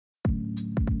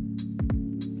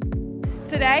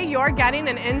Today, you're getting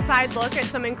an inside look at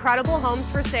some incredible homes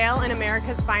for sale in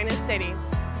America's finest city.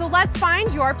 So let's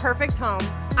find your perfect home.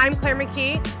 I'm Claire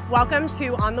McKee. Welcome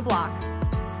to On the Block.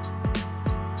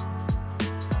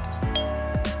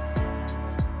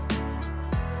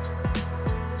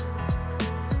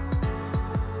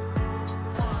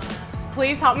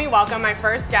 Please help me welcome my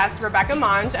first guests, Rebecca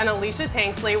Monge and Alicia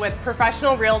Tanksley with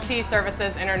Professional Realty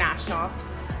Services International.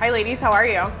 Hi ladies, how are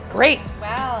you? Great.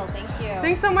 Well, thank you.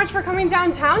 Thanks so much for coming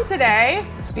downtown today.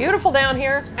 It's beautiful down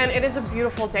here. And it is a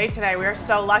beautiful day today. We are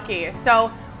so lucky.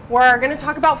 So we're going to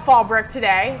talk about Fallbrook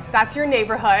today. That's your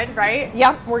neighborhood, right?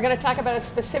 Yep, we're going to talk about a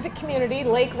specific community,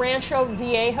 Lake Rancho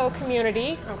Viejo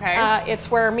community. Okay. It's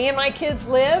where me and my kids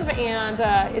live, and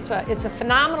it's a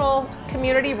phenomenal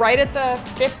community right at the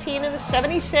 15 of the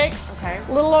 76. Okay.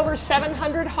 A little over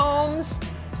 700 homes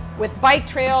with bike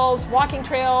trails, walking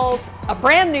trails, a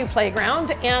brand new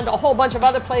playground, and a whole bunch of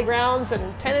other playgrounds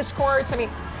and tennis courts. I mean,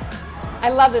 I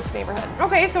love this neighborhood.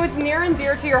 Okay, so it's near and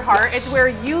dear to your heart. Yes. It's where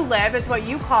you live. It's what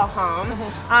you call home.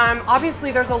 Mm-hmm.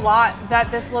 Obviously, there's a lot that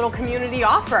this little community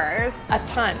offers. A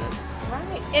ton.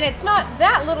 Right. And it's not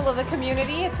that little of a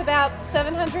community. It's about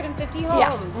 750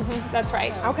 homes. Yeah, that's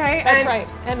right. Okay. That's right.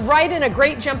 And right in a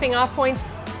great jumping off points.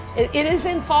 It is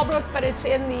in Fallbrook, but it's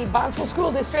in the Bonsall School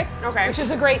District, okay, which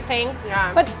is a great thing.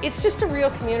 Yeah. But it's just a real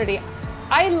community.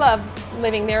 I love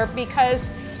living there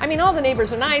because, I mean, all the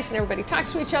neighbors are nice and everybody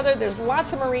talks to each other. There's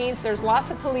lots of Marines. There's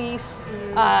lots of police.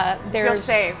 Feel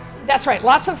safe. That's right.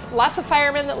 Lots of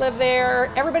firemen that live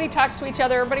there. Everybody talks to each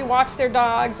other. Everybody walks their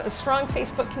dogs. A strong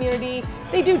Facebook community.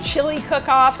 They do chili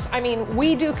cook-offs. I mean,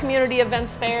 we do community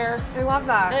events there. I love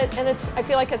that. And I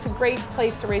feel like it's a great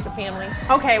place to raise a family.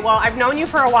 Okay, well, I've known you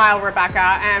for a while,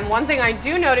 Rebecca, and one thing I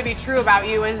do know to be true about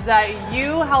you is that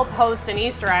you help host an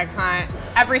Easter egg hunt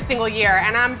every single year,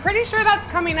 and I'm pretty sure that's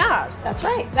coming up. That's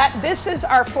right. This is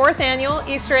our 4th annual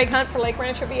Easter egg hunt for Lake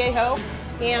Rancho Viejo.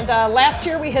 And last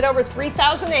year we hit over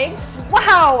 3,000 eggs.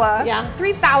 Wow! Yeah.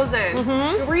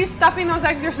 3,000. Were you stuffing those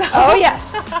eggs yourself? Oh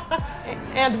yes.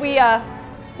 And we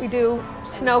do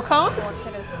snow cones. 4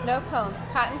 kilos snow cones,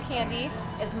 cotton candy,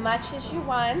 as much as you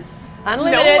want.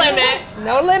 Unlimited. No limit.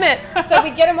 No limit. So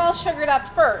we get them all sugared up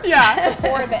first. Yeah.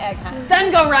 Before the egg hunt.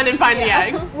 Then go run and find the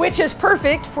eggs. Which is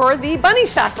perfect for the bunny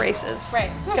sack races.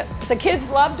 Right. The kids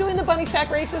love doing the bunny sack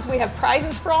races. We have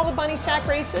prizes for all the bunny sack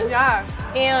races. Yeah.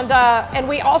 And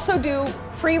we also do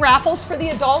free raffles for the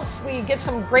adults. We get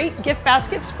some great gift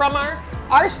baskets from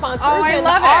our sponsors. Oh, I and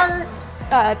love our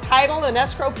title and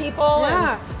escrow people.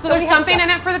 Yeah. And so there's something in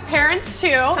it for the parents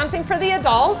too. Something for the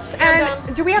adults.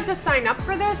 And do we have to sign up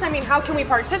for this? I mean, how can we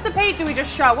participate? Do we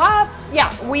just show up?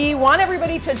 Yeah, we want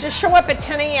everybody to just show up at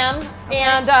 10 a.m.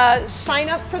 and sign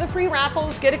up for the free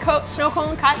raffles, get a snow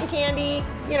cone, cotton candy,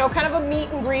 you know, kind of a meet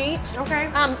and greet. Okay.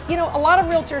 You know, a lot of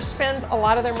realtors spend a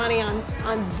lot of their money on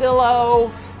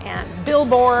Zillow and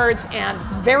billboards and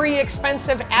very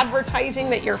expensive advertising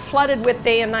that you're flooded with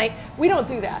day and night. We don't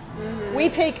do that. We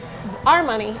take our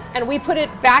money and we put it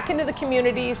back into the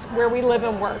communities where we live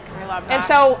and work. I love that. And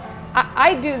so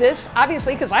I do this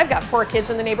obviously because I've got 4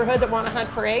 kids in the neighborhood that want to hunt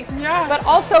for eggs. Yeah. But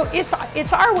also it's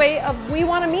our way of, we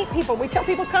want to meet people. We tell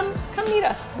people come meet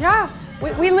us. Yeah.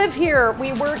 We live here,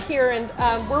 we work here, and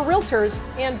we're realtors.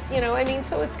 And you know, I mean,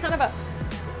 so it's kind of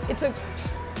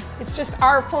it's just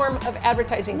our form of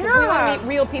advertising because we want to meet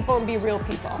real people and be real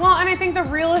people. Well, and I think the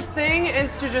realest thing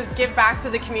is to just give back to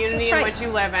the community in which you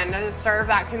live in and to serve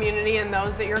that community and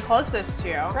those that you're closest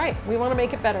to. Right. We want to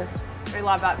make it better. I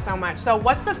love that so much. So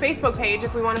what's the Facebook page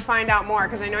if we want to find out more?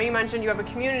 Because I know you mentioned you have a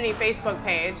community Facebook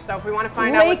page. So if we want to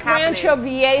find out what's happening. Lake Rancho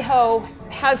Viejo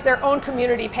has their own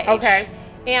community page. Okay.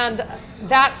 And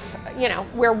that's, you know,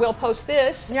 where we'll post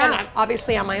this. Yeah. And I'm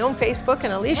obviously on my own Facebook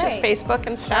and Alicia's Facebook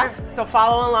and stuff. Sure. So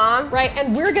follow along. Right,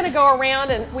 and we're going to go around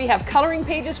and we have coloring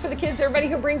pages for the kids. Everybody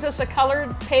who brings us a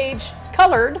colored page,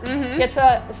 gets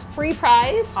a free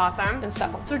prize. Awesome. And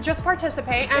so just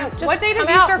participate. And just what date is come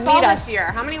out, Easter fall meet this us. year?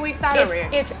 How many weeks out are we?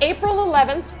 It's April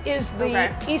 11th is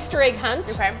the Easter egg hunt.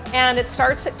 Okay. And it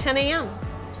starts at 10 a.m.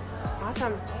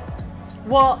 Awesome.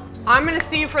 Well, I'm going to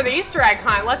see you for the Easter egg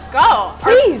hunt. Let's go.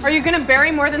 Please. Are you going to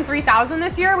bury more than 3,000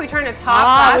 this year? Are we trying to top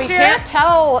last year? We can't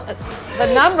tell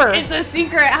the number. It's a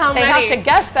secret how many. They have to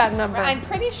guess that number. I'm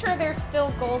pretty sure there's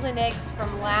still golden eggs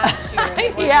from last year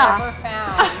that were Yeah. never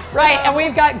found. Right, and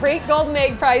we've got great golden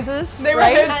egg prizes. They were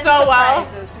right? hid Tons so of well.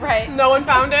 prizes, right. No one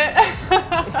found it.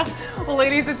 Well,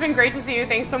 ladies, it's been great to see you.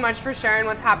 Thanks so much for sharing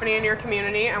what's happening in your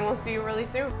community, and we'll see you really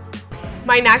soon.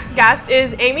 My next guest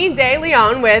is Amy De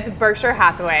Leon with Berkshire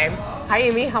Hathaway. Hi,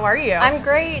 Amy. How are you? I'm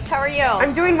great. How are you?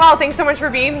 I'm doing well. Thanks so much for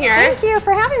being here. Thank you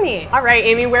for having me. All right,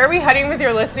 Amy, where are we heading with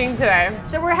your listing today?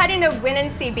 So we're heading to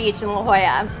Windansea Beach in La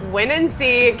Jolla.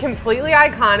 Windansea, completely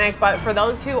iconic, but for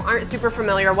those who aren't super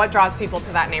familiar, what draws people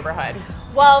to that neighborhood?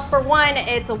 Well, for one,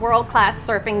 it's a world-class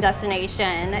surfing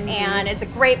destination, and it's a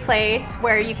great place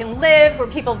where you can live, where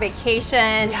people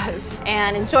vacation,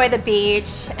 and enjoy the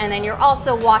beach. And then you're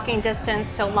also walking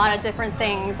distance to a lot of different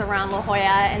things around La Jolla,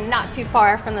 and not too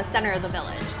far from the center of the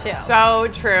village, too. So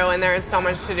true, and there is so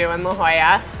much to do in La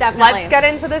Jolla. Definitely. Let's get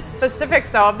into the specifics,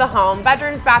 though, of the home.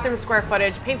 Bedrooms, bathrooms, square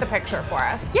footage. Paint the picture for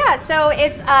us. Yeah, so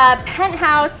it's a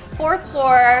penthouse, 4th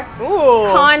floor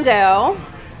Ooh. condo.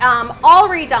 All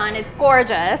redone. It's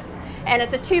gorgeous, and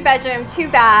it's a 2-bedroom,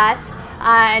 2-bath,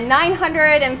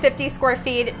 950 square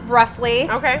feet roughly.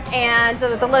 Okay. And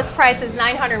the list price is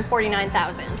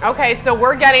 $949,000. Okay, so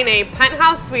we're getting a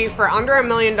penthouse suite for under $1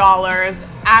 million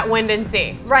at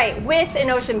Windansea. Right, with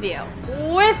an ocean view.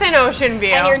 With an ocean view.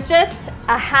 And you're just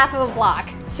a half of a block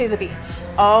to the beach.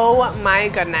 Oh my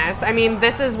goodness. I mean,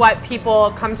 this is what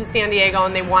people come to San Diego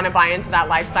and they want to buy into that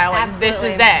lifestyle. Like, Absolutely.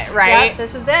 this is it, right? Yep,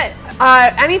 this is it.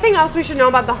 Anything else we should know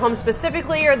about the home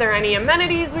specifically? Are there any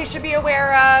amenities we should be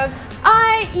aware of?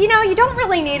 You know, you don't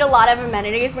really need a lot of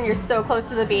amenities when you're so close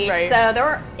to the beach. Right. So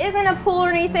there isn't a pool or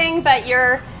anything, but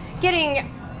you're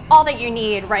getting all that you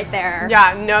need right there.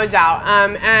 Yeah, no doubt.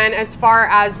 And as far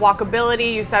as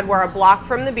walkability, you said we're a block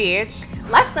from the beach.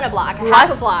 Less than a block,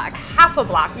 half a block. Half a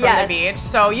block from Yes. the beach.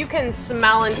 So you can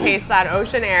smell and taste that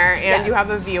ocean air, and Yes. you have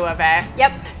a view of it.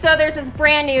 Yep. So there's this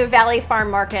brand new Valley Farm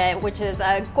Market, which is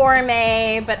a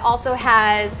gourmet, but also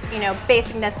has, you know,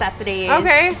 basic necessities.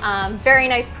 Okay. Very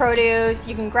nice produce.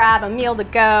 You can grab a meal to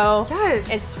go. Yes.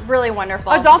 It's really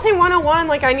wonderful. Adulting 101,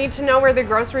 like I need to know where the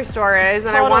grocery store is,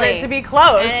 and I want it Totally. to be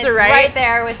close, And it's right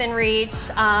there within reach.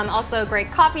 Also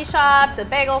great coffee shops, a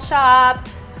bagel shop,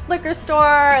 liquor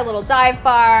store, a little dive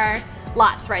bar,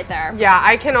 lots right there. Yeah,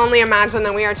 I can only imagine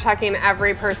that we are checking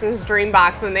every person's dream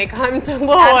box when they come to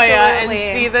La Jolla and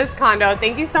Absolutely. see this condo.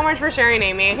 Thank you so much for sharing,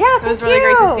 Amy. Yeah, it was thank really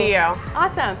you. great to see you.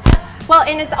 Awesome. Well,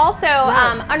 and it's also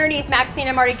underneath Maxine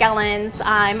and Marty Gellens.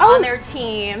 I'm on their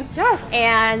team. Yes.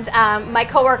 And my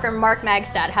coworker Mark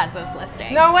Magstad has this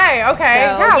listing. No way. Okay.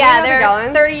 So, yeah, we know the they're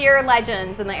Gellens. 30-year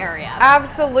legends in the area.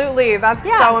 Absolutely. That's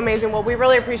Yeah. so amazing. Well, we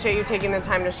really appreciate you taking the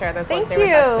time to share this Thank listing you.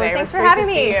 with us today. It Thanks was for great having to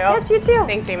me. see you. Yes, you too.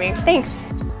 Thanks, Amy. Thanks.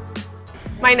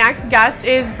 My next guest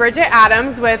is Bridget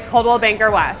Adams with Coldwell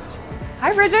Banker West.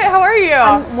 Hi, Bridget. How are you?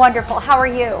 I'm wonderful. How are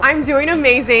you? I'm doing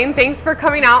amazing. Thanks for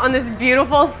coming out on this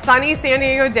beautiful, sunny San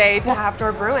Diego day to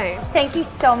Half-Door Brewing. Thank you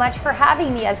so much for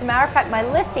having me. As a matter of fact, my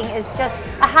listing is just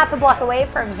a half a block away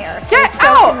from here. So Get it's so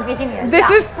out! convenient. This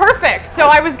Yeah. is perfect. So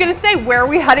I was going to say, where are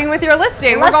we heading with your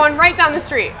listing? We're Let's- going right down the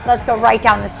street. Let's go right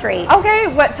down the street.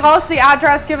 Okay, tell us the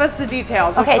address, give us the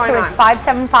details. What's Okay, going so on? it's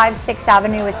 575 6th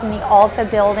Avenue. It's in the Alta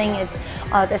building. It's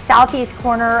the southeast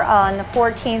corner on the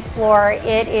 14th floor.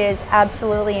 It is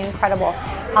absolutely incredible.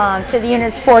 So the unit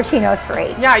is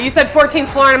 1403. Yeah, you said 14th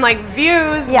floor, and I'm like,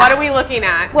 views, Yeah. what are we looking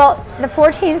at? Well, the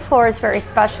 14th floor is very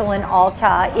special in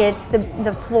Alta. It's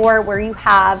the floor where you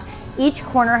have, each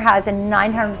corner has a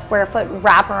 900 square foot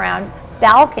wraparound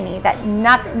balcony that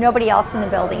nobody else in the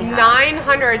building has.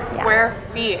 900 square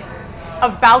feet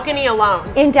of balcony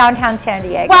alone. In downtown San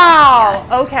Diego. Wow,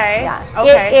 okay, Yeah.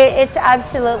 okay. It's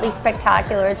absolutely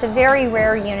spectacular. It's a very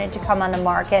rare unit to come on the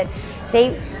market.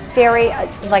 They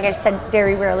like I said,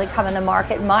 very rarely come on the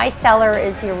market. My seller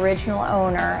is the original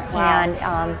owner. Wow.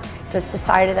 And just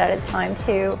decided that it's time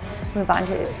to move on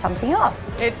to something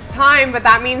else. It's time, but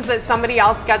that means that somebody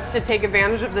else gets to take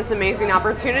advantage of this amazing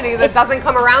opportunity that doesn't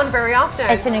come around very often.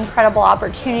 It's an incredible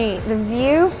opportunity. The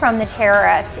view from the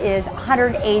terrace is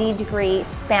 180-degree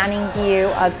spanning view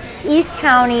of East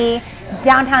County,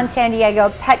 downtown San Diego,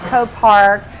 Petco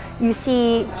Park. You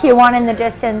see Tijuana in the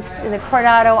distance, the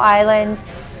Coronado Islands,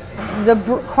 the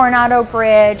Coronado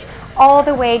Bridge, all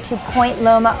the way to Point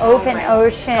Loma, open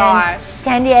ocean, gosh.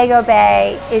 San Diego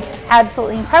Bay. It's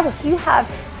absolutely incredible. So you have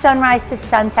sunrise to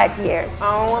sunset views.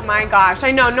 Oh my gosh,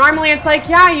 I know. Normally it's like,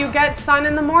 yeah, you get sun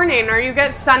in the morning or you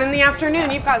get sun in the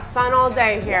afternoon. You've got sun all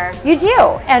day here. You do,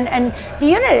 and the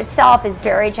unit itself is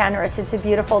very generous. It's a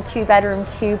beautiful 2-bedroom,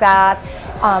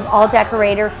 2-bath, all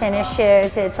decorator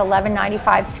finishes. It's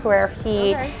 1195 square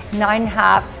feet, Okay.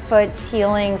 9.5-foot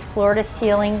ceilings, floor to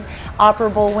ceiling,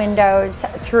 operable windows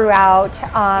throughout.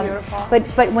 Beautiful.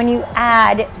 But when you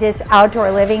add this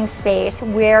outdoor living space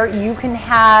where you can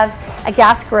have a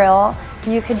gas grill,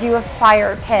 you could do a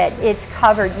fire pit. It's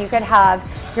covered. You could have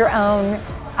your own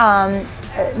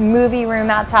movie room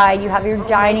outside. You have your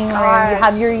dining room. You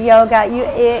have your yoga.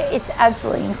 It's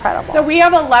absolutely incredible. So we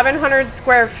have 1,100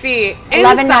 square feet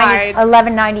inside.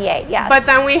 1198, yes. But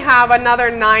then we have another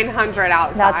 900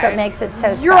 outside. That's what makes it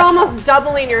so special. You're almost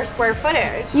doubling your square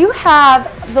footage. You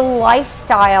have the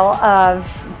lifestyle of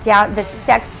the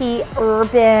sexy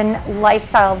urban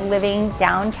lifestyle of living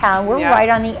downtown. We're right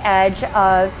on the edge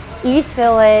of East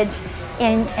Village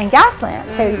and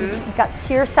Gaslamp. So you've got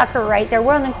Searsucker right there.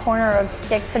 We're on the corner of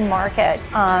 6th and Market.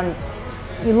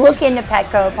 You look into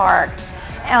Petco Park.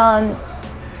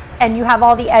 And you have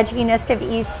all the edginess of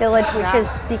East Village, which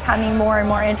is becoming more and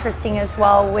more interesting as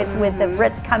well with the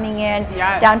Ritz coming in.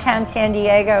 Downtown San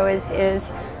Diego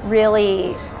is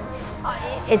really,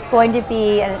 it's going to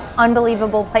be an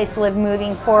unbelievable place to live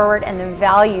moving forward, and the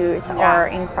values are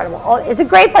incredible. It's a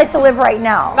great place to live right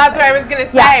now. That's what I was going to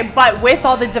say, but with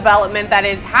all the development that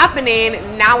is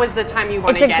happening, now is the time you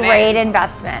want to get in. It's a great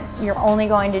investment. You're only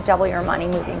going to double your money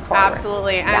moving forward.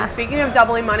 Absolutely. And speaking of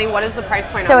doubling money, what is the price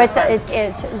point so on it's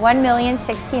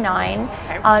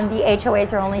 $1,069,000. The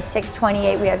HOAs are only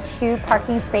 $628,000. We have 2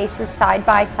 parking spaces side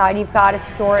by side. You've got a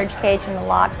storage cage and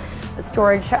a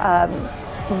storage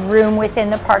room within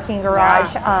the parking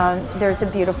garage. There's a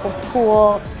beautiful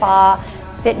pool, spa,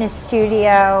 fitness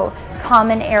studio,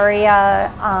 common area,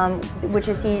 which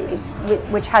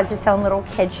has its own little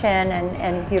kitchen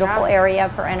and beautiful area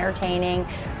for entertaining,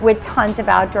 with tons of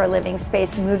outdoor living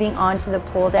space moving onto the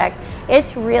pool deck.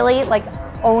 It's really like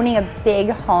owning a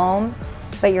big home,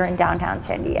 but you're in downtown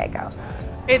San Diego.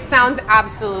 It sounds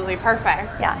absolutely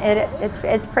perfect. Yeah,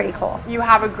 it's pretty cool. You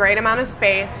have a great amount of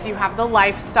space. You have the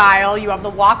lifestyle. You have the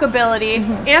walkability,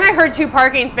 and I heard 2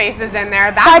 parking spaces in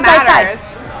there. That matters.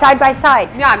 Side by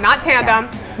side. Yeah, not tandem.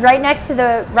 Yeah. Right next to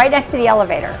the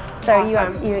elevator. So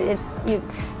awesome.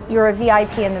 you're a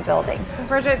VIP in the building.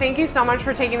 Bridget, thank you so much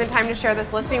for taking the time to share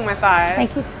this listing with us.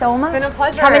 Thank you so much. It's been a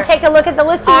pleasure. Come and take a look at the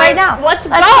listing right now. Let's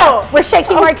go. We're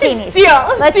shaking martinis.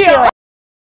 Deal. Let's do it.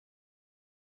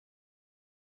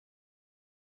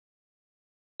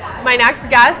 My next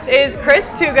guest is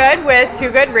Chris Toogood with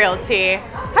Toogood Realty.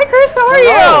 Hi Chris, how are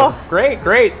you?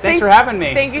 Great. Thanks for having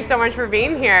me. Thank you so much for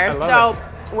being here. So,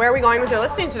 where are we going with your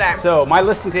listing today? So, my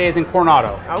listing today is in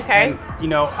Coronado. Okay.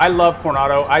 And, I love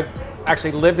Coronado. I've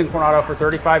actually lived in Coronado for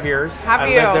 35 years. Have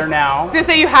you? I live there now. I was going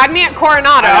to say, you had me at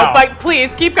Coronado, but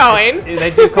please keep going. They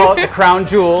do call it the crown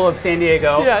jewel of San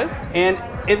Diego. Yes. And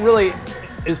it really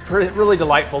is really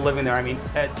delightful living there. I mean,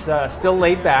 it's still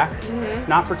laid back. It's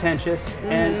not pretentious.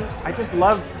 And I just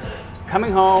love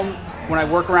coming home when I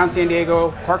work around San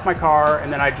Diego, park my car,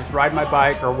 and then I just ride my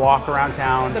bike or walk around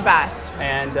town. The best.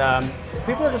 And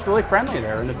people are just really friendly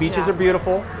there, and the beaches are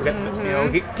beautiful. We got,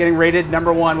 getting rated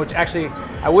 #1, which actually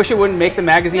I wish it wouldn't make the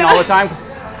magazine all the time, because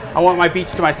I want my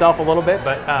beach to myself a little bit.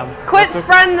 But quit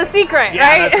spreading the secret, yeah,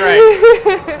 right? That's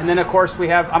right. And then of course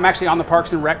I'm actually on the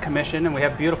Parks and Rec Commission, and we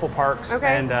have beautiful parks. Okay.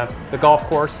 And the golf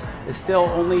course is still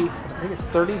only, I think it's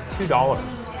 $32.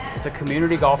 It's a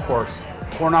community golf course.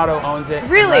 Coronado owns it.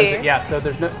 Really? It. Yeah. So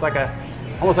there's no. It's like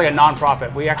almost like a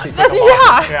non-profit. We actually take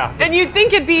And you'd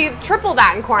think it'd be triple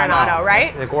that in Coronado, right?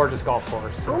 It's a gorgeous golf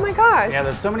course. So, oh my gosh. Yeah,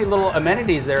 there's so many little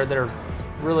amenities there that are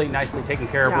really nicely taken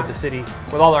care of with the city,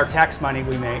 with all our tax money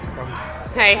we make from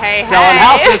selling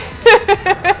houses.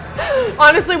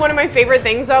 Honestly, one of my favorite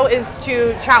things though is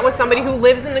to chat with somebody who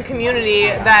lives in the community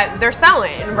that they're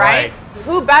selling, right?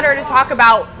 Who better to talk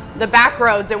about the back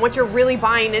roads and what you're really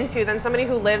buying into than somebody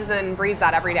who lives and breathes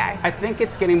that every day. I think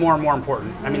it's getting more and more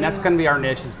important. I mean, that's going to be our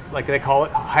niche, is like they call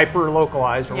it, hyper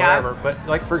localized or whatever. But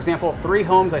like, for example, 3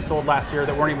 homes I sold last year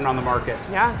that weren't even on the market.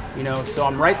 Yeah. So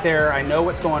I'm right there. I know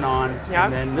what's going on. Yeah.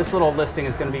 And then this little listing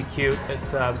is going to be cute.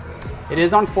 It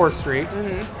is on 4th Street,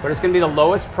 but it's going to be the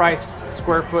lowest priced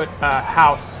square foot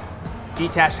house,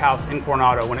 detached house in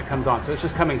Coronado when it comes on. So it's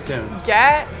just coming soon.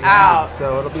 Get out.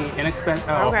 So it'll be inexpensive.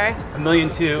 Okay. $1.2 million.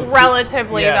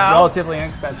 Relatively though. Relatively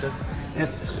inexpensive. And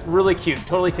it's really cute,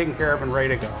 totally taken care of and ready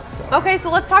to go. So. Okay,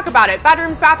 so let's talk about it.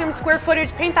 Bedrooms, bathrooms, square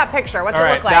footage, paint that picture. What's it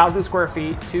look like? 1,000 square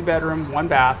feet, 2 bedroom, 1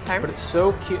 bath, but it's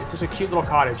so cute. It's just a cute little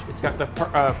cottage. It's got the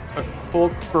a full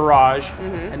garage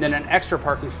and then an extra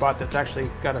parking spot that's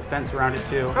actually got a fence around it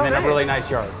too, and then a really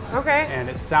nice yard. Okay. And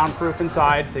it's soundproof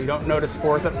inside, so you don't notice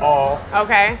 4th at all.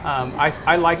 Okay.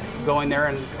 I like going there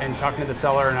and talking to the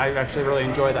seller, and I actually really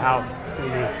enjoy the house. It's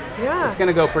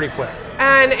gonna go pretty quick.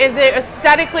 And is it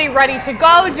aesthetically ready to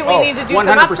go? Do we need to do 100%.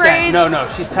 Some upgrades? No,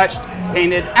 she's touched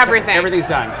painted, Everything. Everything's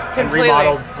done. Completely. And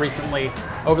remodeled recently.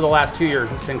 Over the last 2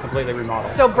 years, it's been completely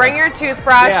remodeled. So bring your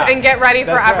toothbrush and get ready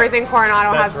for That's right. everything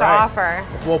Coronado has That's to right. offer.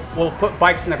 We'll put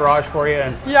bikes in the garage for you,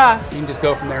 and you can just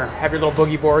go from there. Have your little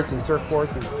boogie boards and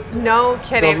surfboards, and No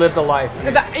kidding. go live the life.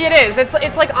 It is.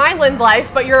 It's like island life,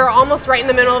 but you're almost right in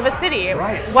the middle of a city.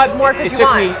 Right. What more could you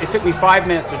want? It took me 5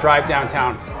 minutes to drive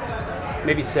downtown.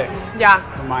 Maybe 6.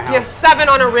 From my house. Yeah, 7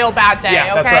 on a real bad day.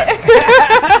 Yeah, okay.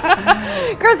 that's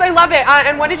right. Chris, I love it.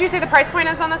 And what did you say the price point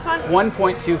is on this one?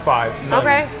 1.25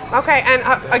 million. Okay. And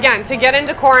again, to get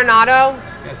into Coronado,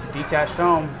 It's a detached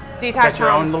home. Detached Got your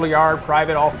home. own little yard,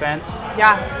 private, all fenced.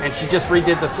 Yeah. And she just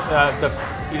redid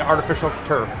the artificial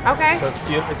turf. Okay. So it's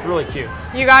beautiful. It's really cute.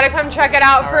 You got to come check it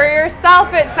out for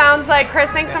yourself. It sounds like. Chris,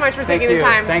 thanks so much for taking the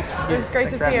time. Thanks. It was great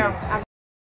to see you.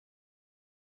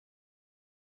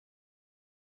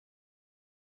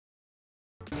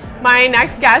 My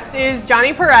next guest is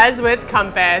Johnny Perez with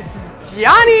Compass.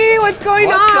 Johnny, what's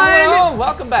going on? What's going on?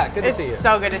 Welcome back. Good to see you. It's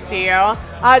so good to see you.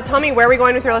 Tell me, where are we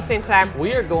going with your listing today?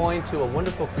 We are going to a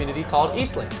wonderful community called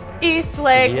Eastlake.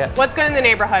 Eastlake. Yes. What's good in the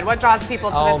neighborhood? What draws people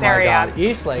to this area? Oh my God.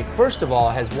 Eastlake, first of all,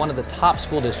 has one of the top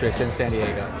school districts in San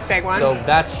Diego. Big one. So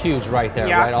that's huge right there,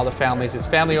 Yeah. right? All the families. It's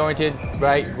family oriented,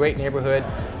 right? Great neighborhood.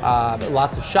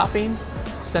 Lots of shopping.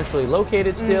 Centrally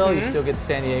located still. You still get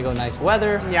San Diego nice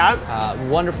weather. Yep.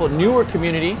 Wonderful newer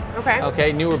community.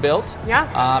 Okay. Newer built.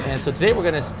 Yeah. And so today we're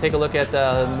going to take a look at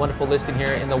the wonderful listing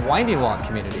here in the Winding Walk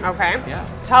community. Okay. Yeah.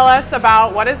 Tell us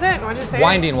about, what is it? What did you say?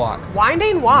 Winding Walk.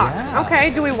 Winding Walk. Yeah. Okay.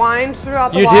 Do we wind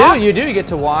throughout the You walk? do. You do. You get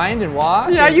to wind and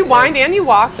walk. Yeah, you wind and you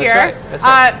walk here. That's right. That's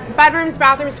right. Bedrooms,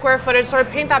 bathrooms, square footage. Sort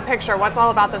of paint that picture. What's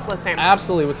all about this listing?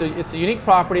 Absolutely. It's a unique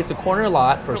property. It's a corner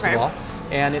lot, first Okay. of all.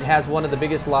 And it has one of the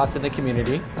biggest lots in the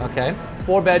community, okay?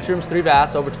 4 bedrooms, 3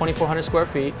 baths, over 2,400 square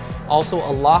feet. Also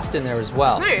a loft in there as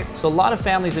well. Nice. So a lot of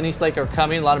families in Eastlake are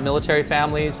coming, a lot of military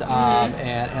families,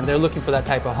 and they're looking for that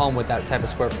type of home with that type of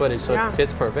square footage, so it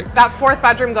fits perfect. That 4th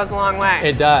bedroom goes a long way.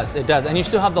 It does. And you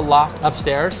still have the loft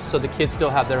upstairs, so the kids still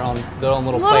have their own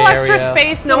little play extra area.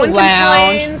 space, no one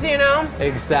lounge. complains, you know?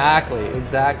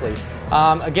 Exactly.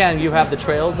 Again, you have the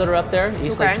trails that are up there,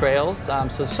 Eastlake Trails.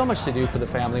 So much to do for the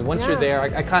family. Once you're there,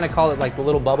 I kind of call it like the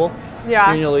little bubble.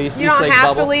 Yeah. You You don't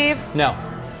have to leave? No.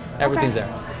 Everything's there.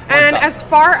 And as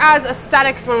far as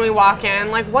aesthetics when we walk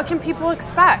in, like what can people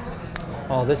expect?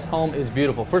 Oh, this home is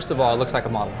beautiful. First of all, it looks like a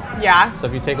model home. Yeah. So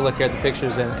if you take a look here at the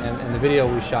pictures and the video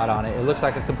we shot on it, it looks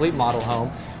like a complete model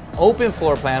home. Open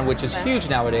floor plan, which is huge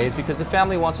nowadays because the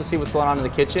family wants to see what's going on in the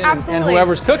kitchen. And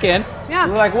whoever's cooking, Yeah.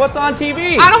 we're like, what's on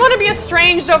TV? I don't want to be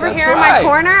estranged over That's here in right. my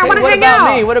corner. I Hey, want to hang out. What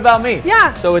about me? What about me?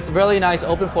 Yeah. So it's really nice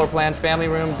open floor plan, family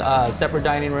room, separate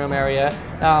dining room area.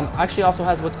 Actually also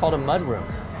has what's called a mud room,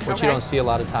 which you don't see a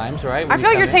lot of times, right? I feel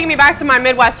like you're taking me back to my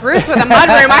Midwest roots with a mud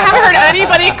room. I haven't heard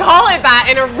anybody call it that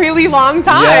in a really long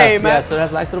time. Yes, so it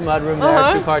has a nice little mud room there,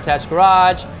 2-car attached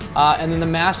garage. And then the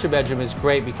master bedroom is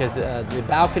great because the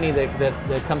balcony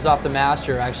that comes off the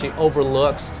master actually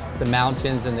overlooks the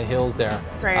mountains and the hills there.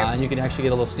 Great. And you can actually get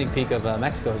a little sneak peek of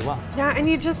Mexico as well. Yeah, and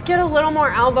you just get a little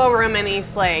more elbow room in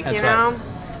Eastlake, That's you know? right.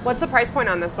 What's the price point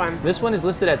on this one? This one is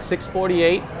listed at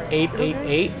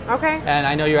 $648,888. Okay. And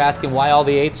I know you're asking why all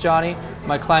the 8s, Johnny.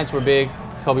 My clients were big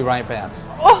Kobe Bryant fans.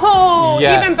 Oh,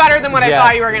 Yes. even better than what I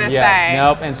thought you were going to say.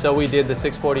 Nope, and so we did the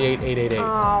 648,888. Oh,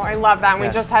 I love that. And we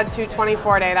Yes. just had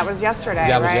 224 day. That was yesterday,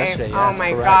 That was right? yesterday, Oh yes,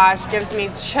 my correct. gosh, gives me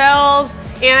chills.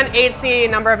 And 8's the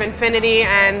number of infinity,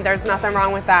 and there's nothing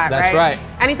wrong with that, That's right.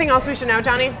 Anything else we should know,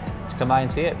 Johnny? Just come by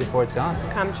and see it before it's gone.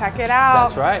 Come check it out.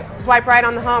 That's right. Swipe right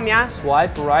on the home, yeah?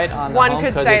 Swipe right on the One home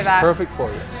could because say it's that. perfect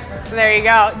for you. There you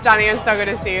go. Johnny, it's so good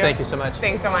to see you. Thank you so much.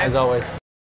 Thanks so much. As always.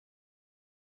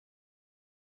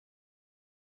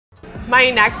 My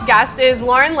next guest is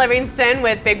Lauren Livingston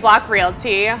with Big Block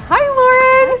Realty. Hi,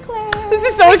 Lauren. Hi, Claire. This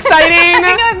is so exciting.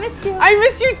 I know, I missed you. I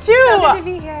missed you too. So good to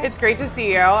be here. It's great to see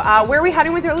you. Where are we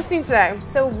heading with your listing today?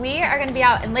 So we are going to be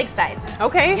out in Lakeside.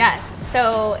 Okay. Yes.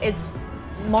 So it's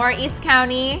more East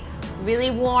County,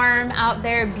 really warm out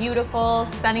there, beautiful,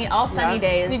 sunny, all sunny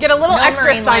days. You get a little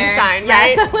extra marine layer. sunshine,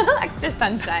 Yes, right? a little extra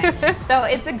sunshine. So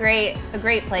it's a great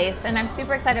place, and I'm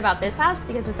super excited about this house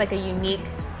because it's like a unique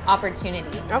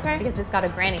opportunity. Okay. Because it's got a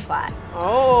granny flat.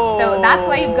 Oh. So that's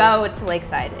why you go to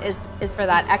Lakeside is for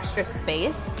that extra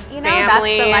space. You know,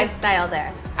 Family. that's the lifestyle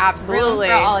there. Absolutely.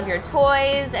 Room for all of your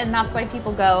toys, and that's why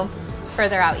people go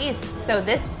further out east. So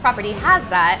this property has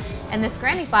that, and this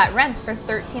granny flat rents for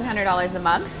 $1,300 a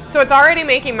month. So it's already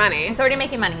making money. It's already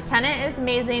making money. Tenant is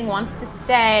amazing, wants to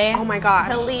stay. Oh my gosh.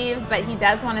 He'll leave, but he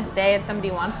does want to stay if somebody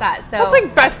wants that. So That's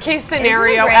like best case isn't it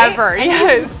scenario great? ever. And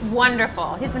Yes. he's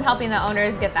wonderful. He's been helping the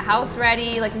owners get the house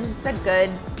ready. Like, he's just a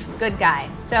good good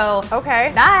guy. So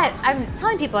okay, that I'm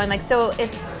telling people, I'm like, so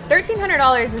if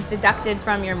 $1,300 is deducted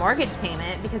from your mortgage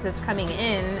payment because it's coming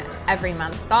in every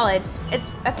month solid, it's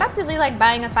effectively like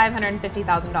buying a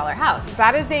 $550,000 house.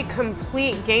 that is a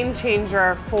complete game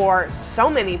changer for so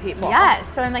many people.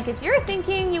 Yes, so I'm like, if you're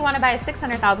thinking you want to buy a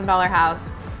 $600,000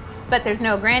 house, but there's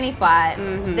no granny flat,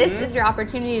 this is your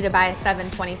opportunity to buy a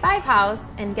 $725,000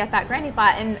 house and get that granny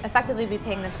flat and effectively be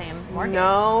paying the same mortgage.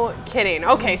 No kidding.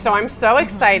 Okay, so I'm so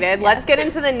excited. Let's get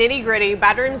into the nitty gritty,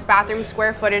 bedrooms, bathrooms,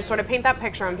 square footage, sort of paint that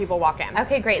picture when people walk in.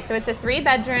 Okay, great. So it's a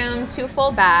 3-bedroom, 2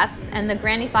 full baths, and the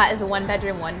granny flat is a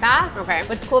 1-bedroom, 1 bath. Okay.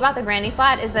 What's cool about the granny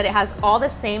flat is that it has all the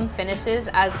same finishes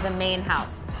as the main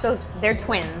house. So they're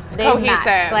twins. They cohesive.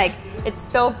 match. Like, it's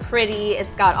so pretty.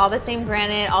 It's got all the same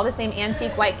granite, all the same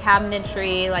antique white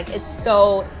cabinetry. Like, it's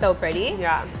so, so pretty.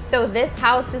 Yeah. So this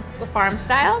house is farm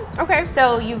style. Okay.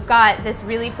 So you've got this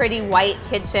really pretty white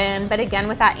kitchen, but again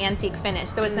with that antique finish.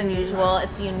 So it's unusual.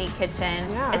 It's a unique kitchen.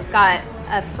 Yeah. It's got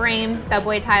a framed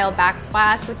subway tile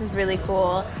backsplash, which is really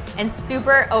cool, and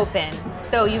super open.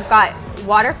 So you've got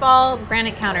waterfall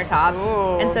granite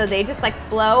countertops, and so they just like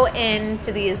flow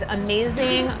into these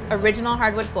amazing original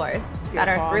hardwood floors that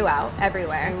are throughout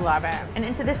everywhere. I love it. And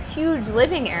into this huge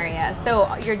living area.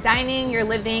 So your dining, your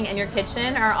living, and your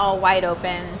kitchen are all wide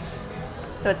open.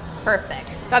 So it's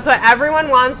perfect. That's what everyone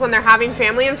wants when they're having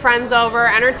family and friends over,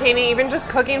 entertaining, even just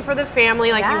cooking for the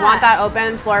family. Like, you want that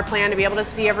open floor plan to be able to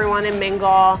see everyone and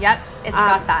mingle. Yep, it's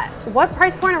got that. What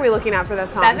price point are we looking at for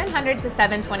this home? $700 to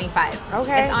 $725.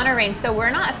 Okay. It's on a range. So we're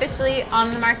not officially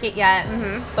on the market yet,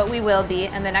 but we will be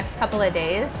in the next couple of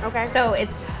days. Okay. So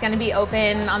it's going to be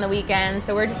open on the weekends.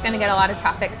 So we're just going to get a lot of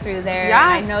traffic through there.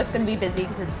 Yeah. And I know it's going to be busy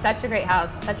because it's such a great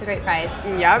house, such a great price.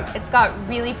 Yep. It's got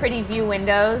really pretty view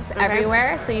windows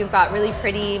everywhere. So you've got really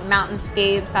pretty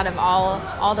mountainscapes out of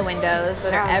all the windows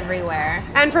that are everywhere.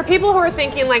 And for people who are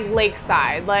thinking like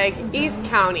lakeside, like East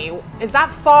County, is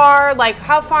that far? Like,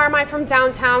 how far am I from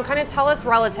downtown? Kind of tell us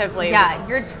relatively. Yeah,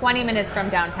 you're 20 minutes from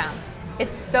downtown.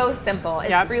 It's so simple.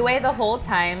 It's freeway the whole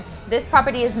time. This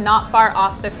property is not far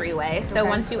off the freeway. So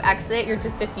once you exit, you're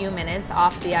just a few minutes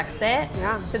off the exit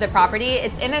to the property.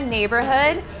 It's in a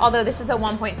neighborhood, although this is a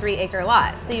 1.3 acre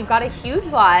lot. So you've got a huge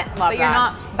lot, but you're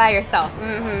not by yourself,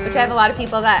 which I have a lot of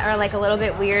people that are like a little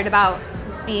bit weird about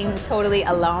being totally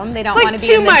alone. They don't want to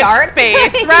be in the dark. Too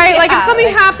much space, right? Like, if something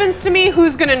happens to me,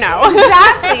 who's gonna know?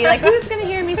 Exactly. Like, who's gonna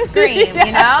hear me scream?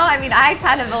 You know? I mean, I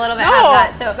kind of a little bit have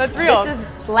that. So that's real. This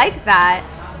is like that.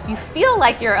 You feel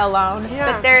like you're alone,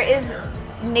 but there is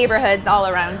neighborhoods all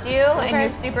around you, and you're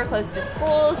super close to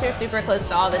schools. You're super close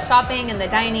to all the shopping and the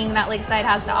dining that Lakeside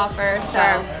has to offer.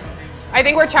 So. I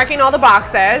think we're checking all the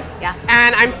boxes. Yeah.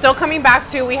 And I'm still coming back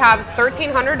to, we have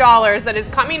 $1,300 that is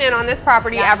coming in on this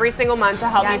property every single month to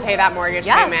help me pay that mortgage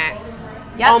payment.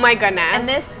 Yep. Oh my goodness. And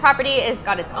this property has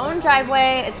got its own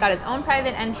driveway. It's got its own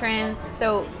private entrance.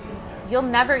 So you'll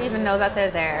never even know that they're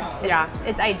there.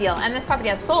 It's ideal. And this property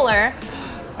has solar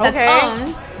that's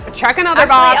owned. Check another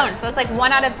box. Owned. So it's like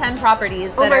 1 out of 10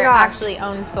 properties that are actually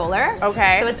owned solar.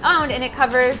 Okay. So it's owned, and it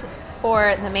covers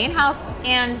for the main house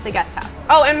and the guest house.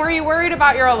 Oh, and were you worried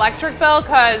about your electric bill?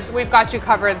 Because we've got you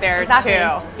covered there too.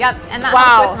 Yep, and that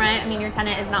helps with rent. I mean, your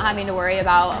tenant is not having to worry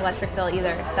about electric bill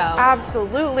either, so.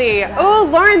 Absolutely. Oh,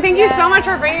 Lauren, thank you so much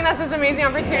for bringing us this amazing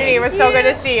opportunity. It was so good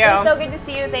to see you. It was so good to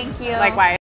see you, thank you.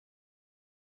 Likewise.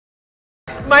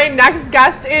 My next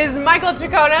guest is Michael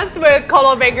Chaconas with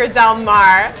Coldwell Banker Del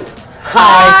Mar.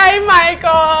 Hi,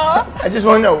 Michael. I just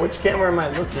want to know, which camera am I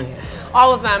looking at?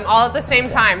 All of them, all at the same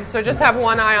time. So just have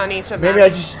one eye on each of them. Maybe I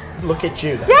just look at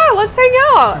you then. Yeah, let's hang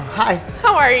out. Hi.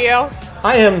 How are you?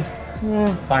 I am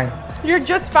fine. You're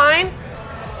just fine?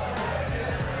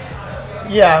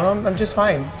 Yeah, I'm just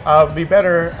fine. I'll be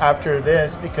better after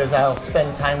this because I'll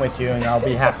spend time with you and I'll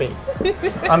be happy.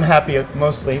 I'm happy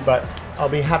mostly, but I'll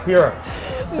be happier.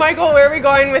 Michael, where are we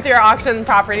going with your auction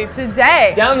property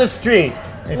today? Down the street.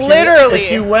 Literally.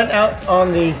 If you went out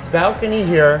on the balcony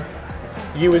here,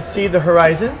 you would see the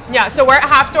horizons. Yeah, so we're at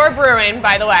Half Door Brewing,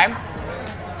 by the way.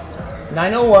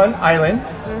 901 Island.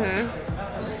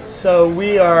 So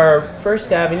we are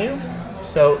First Avenue,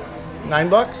 so 9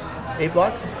 blocks, 8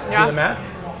 blocks, do the math.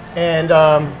 And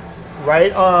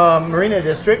right on Marina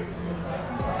District.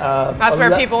 That's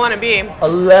where people want to be.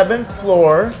 11th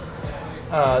floor,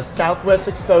 southwest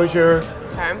exposure,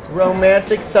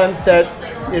 romantic sunsets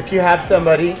if you have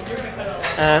somebody.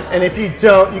 And if you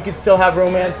don't, you can still have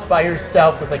romance by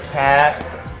yourself with a cat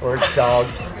or a dog.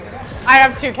 I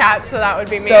have 2 cats, so that would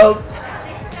be me. So,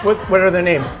 what are their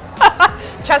names?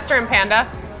 Chester and Panda.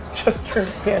 Chester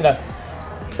and Panda.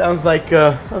 Sounds like,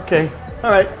 okay. All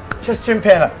right, Chester and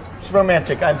Panda. It's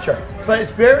romantic, I'm sure. But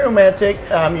it's very romantic.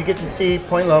 You get to see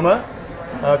Point Loma,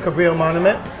 Cabrillo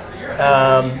Monument,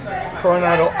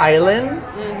 Coronado Island,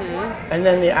 and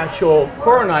then the actual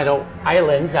Coronado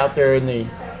Islands out there in the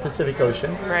Pacific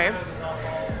Ocean. Right.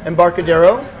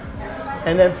 Embarcadero.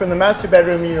 And then from the master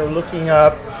bedroom, you're looking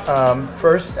up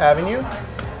First Avenue.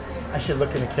 I should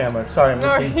look in the camera. Sorry, I'm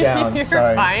looking down. You're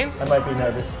Sorry. fine. I might be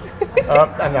nervous.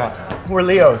 I'm not. We're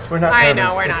Leos. We're not nervous. I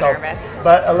know, we're not nervous.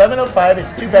 But 1105,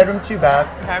 it's 2-bedroom, 2-bath.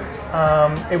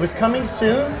 Okay. It was coming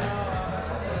soon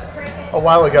a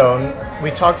while ago, and we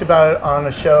talked about it on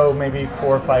a show maybe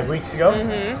 4 or 5 weeks ago.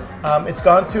 It's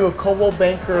gone through a Coldwell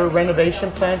Banker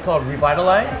renovation plan called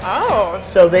Revitalize. Oh.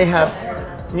 So they have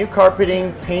new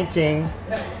carpeting, painting,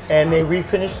 and they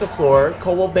refinished the floor.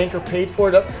 Coldwell Banker paid for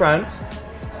it up front,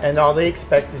 and all they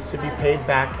expect is to be paid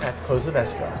back at the close of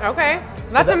escrow. Okay.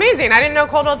 That's amazing. I didn't know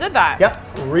Coldwell did that. Yep.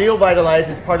 Revitalize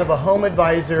is part of a Home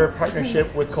Advisor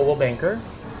partnership with Coldwell Banker.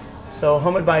 So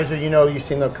Home Advisor, you know, you've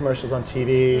seen the commercials on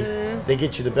TV. They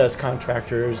get you the best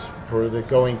contractors for the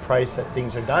going price that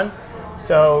things are done.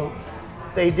 So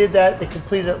they did that. They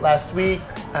completed it last week,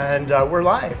 and we're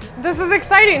live. This is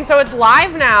exciting. So it's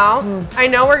live now. I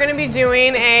know we're going to be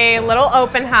doing a little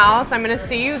open house. I'm going to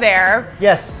see you there.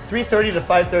 Yes, 3:30 to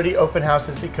 5:30 open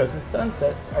houses because the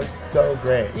sunsets are so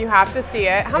great. You have to see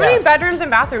it. How many bedrooms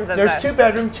and bathrooms is There's this?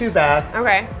 2-bedroom, 2-bath.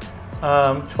 Okay.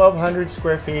 1,200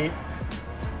 square feet,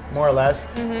 more or less.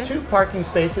 2 parking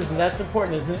spaces, and that's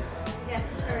important, isn't it? Yes,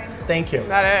 it's very important. Thank you.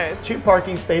 That is. 2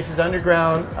 parking spaces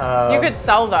underground. You could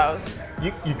sell those.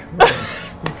 You could.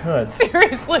 You could.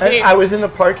 Seriously. And I was in the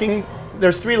parking.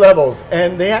 There's 3 levels,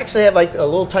 and they actually have like a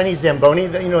little tiny Zamboni.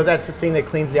 That, you know, that's the thing that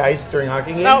cleans the ice during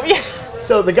hockey games. Oh, yeah.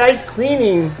 So the guy's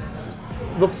cleaning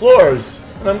the floors.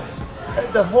 And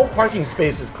the whole parking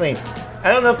space is clean.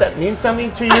 I don't know if that means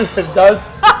something to you. If it does,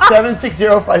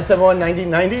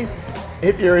 760-571-9090.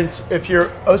 If you're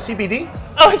OCBD.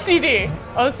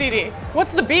 OCD.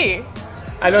 What's the B?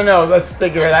 I don't know. Let's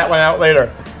figure that one out later.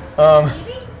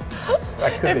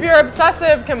 If you're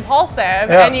obsessive compulsive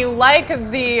and you like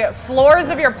the floors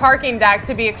of your parking deck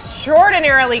to be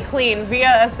extraordinarily clean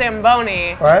via a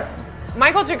Zamboni, All right.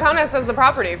 Michael Ciccone says the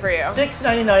property for you.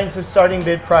 $699 is the starting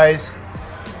bid price.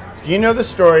 Do you know the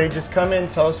story? Just come in,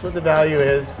 tell us what the value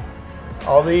is.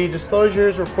 All the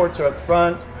disclosures, reports are up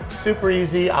front. Super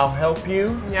easy. I'll help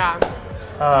you. Yeah.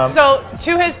 So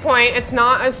to his point, it's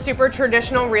not a super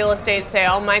traditional real estate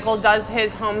sale. Michael does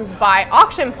his homes by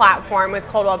auction platform with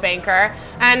Coldwell Banker.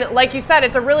 And like you said,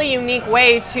 it's a really unique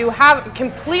way to have a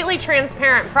completely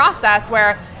transparent process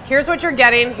where here's what you're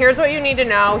getting, here's what you need to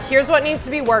know, here's what needs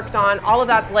to be worked on. All of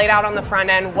that's laid out on the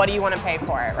front end. What do you want to pay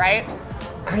for it, right?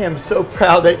 I am so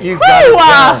proud that you got it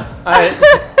down.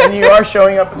 And you are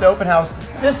showing up at the open house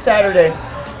this Saturday.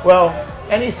 Well,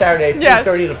 any Saturday,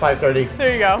 3:30 to 5:30.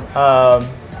 There you go.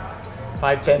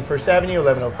 510 First Avenue,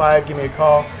 1105. Give me a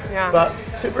call. Yeah. But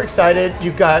super excited.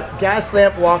 You've got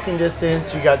Gaslamp walking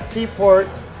distance. You got Seaport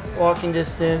walking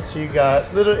distance. You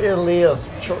got Little Italy, a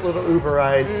short little Uber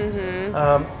ride.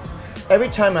 Every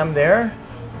time I'm there,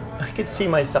 I could see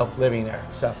myself living there.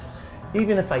 So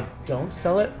even if I don't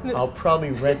sell it, I'll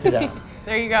probably rent it out.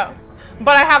 There you go.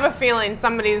 But I have a feeling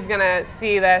somebody's gonna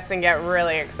see this and get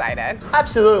really excited.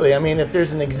 Absolutely. I mean, if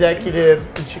there's an executive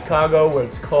in Chicago where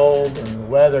it's cold and the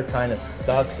weather kind of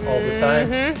sucks all the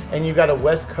time, and you got a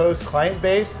West Coast client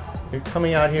base, you're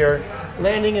coming out here,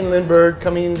 landing in Lindbergh,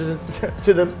 coming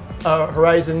to the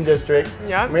Horizon District,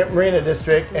 Marina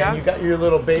District, and you got your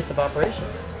little base of operation.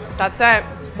 That's it.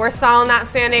 We're selling that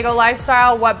San Diego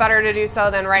lifestyle. What better to do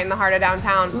so than right in the heart of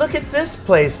downtown? Look at this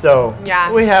place, though. Yeah.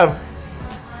 We have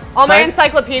all my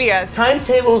encyclopedias.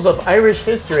 Timetables of Irish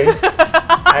history.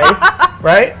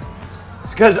 Right?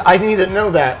 It's because I need to know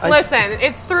that. Listen,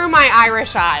 it's through my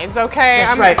Irish eyes, okay?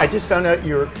 That's right. I just found out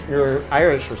you're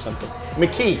Irish or something.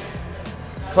 McKee.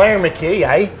 Claire McKee,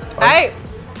 Hey,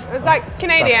 is that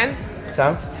Canadian?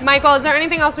 So? Michael, is there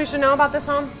anything else we should know about this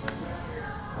home?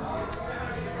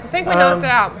 I think we knocked it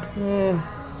out.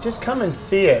 Just come and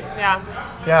see it. Yeah.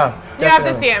 Yeah. You have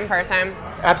to see it in person.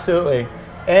 Absolutely.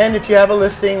 And if you have a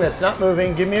listing that's not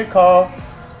moving, give me a call.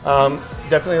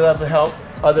 Definitely love to help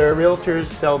other realtors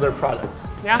sell their product.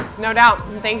 Yeah, no doubt.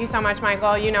 Thank you so much,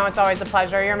 Michael. You know it's always a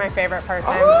pleasure. You're my favorite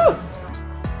person. Oh!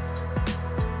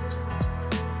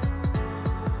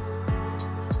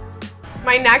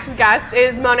 My next guest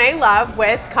is Monet Love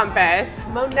with Compass.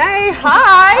 Monet,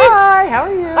 hi. Hi, how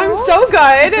are you? I'm so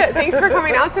good. Thanks for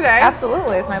coming out today.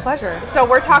 Absolutely, it's my pleasure. So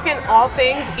we're talking all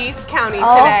things East County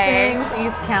today. All things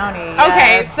East County.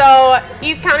 Okay, yes. so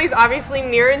East County is obviously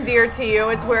near and dear to you.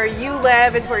 It's where you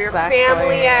live. It's where your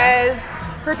family is.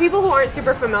 For people who aren't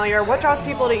super familiar, what draws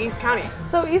people to East County?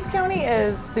 So East County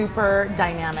is super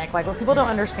dynamic. Like what people don't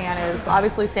understand is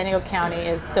obviously San Diego County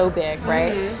is so big,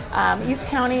 right? East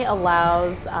County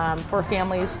allows for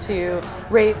families to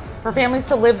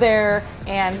live there,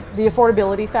 and the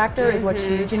affordability factor is what's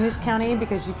huge in East County,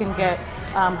 because you can get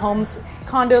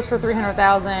condos for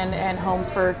 $300,000 and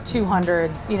homes for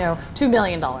 $2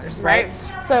 million, right?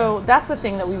 So that's the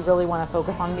thing that we really want to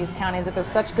focus on in East County, is that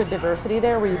there's such good diversity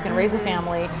there where you can raise a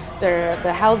family.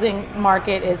 The housing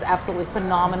market is absolutely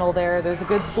phenomenal there. There's a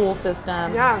good school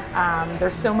system.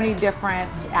 There's so many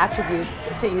different attributes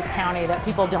to East County that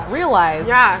people don't realize.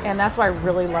 And that's why I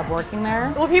really love working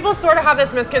there. Well, people sort of have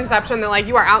this misconception that like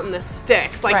you are out in the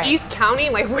sticks, like East County,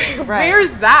 like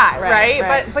where's that,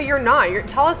 right? But you're not.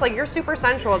 Tell us, like, you're super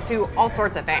central to all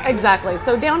sorts of things. Exactly.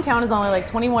 So downtown is only like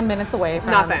 21 minutes away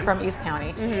from East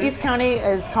County. East County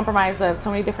is comprised of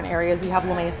so many different areas. You have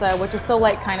La Mesa, which is still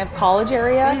like kind of college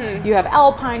area. You have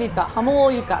Alpine, you've got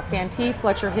Hummel, you've got Santee,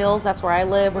 Fletcher Hills, that's where I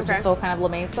live, which is still kind of La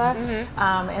Mesa.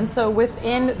 And so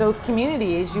within those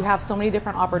communities, you have so many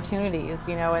different opportunities,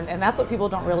 and that's what people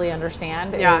don't really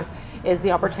understand is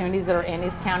the opportunities that are in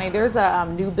East County. There's a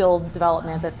new build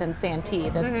development that's in Santee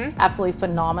that's absolutely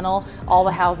phenomenal. All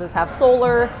the houses have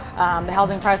solar. The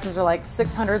housing prices are like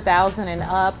 $600,000 and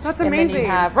up. That's amazing. And then you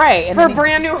have, and for a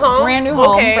brand new home? Brand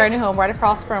new home, right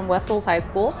across from West Hills High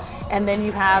School. And then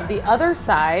you have the other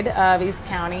side of East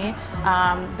County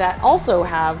that also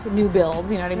have new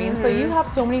builds, you know what I mean? So you have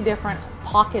so many different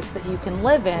pockets that you can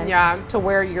live in to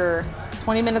where you're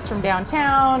 20 minutes from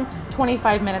downtown,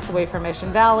 25 minutes away from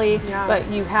Mission Valley, but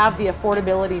you have the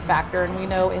affordability factor, and we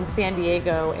know in San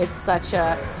Diego it's such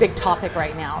a big topic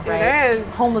right now, right? It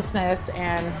is. Homelessness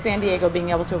and San Diego being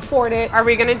able to afford it. Are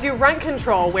we going to do rent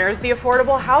control? Where's the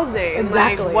affordable housing?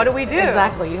 Exactly. Like, what do we do?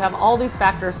 Exactly. You have all these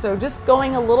factors. So just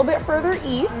going a little bit further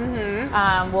east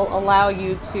will allow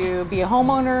you to be a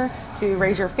homeowner, to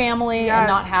raise your family, and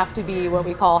not have to be what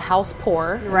we call house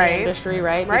poor in the industry,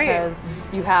 right? Because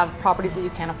you have properties that you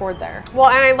can't afford there. Well,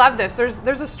 and I love this.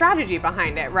 There's a strategy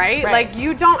behind it, right? Like,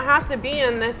 you don't have to be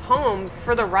in this home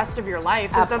for the rest of your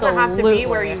life. This doesn't have to be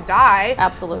where you die.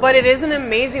 Absolutely. But it is an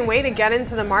amazing way to get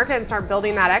into the market and start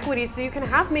building that equity so you can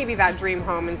have maybe that dream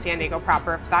home in San Diego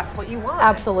proper if that's what you want.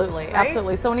 Absolutely.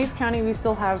 Absolutely. So in East County, we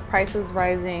still have prices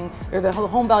rising, or the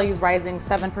home values rising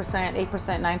 7%, 8%,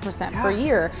 9% per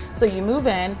year. So you move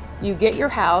in, you get your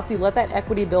house, you let that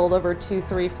equity build over 2,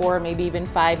 3, 4, maybe even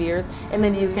 5 years, and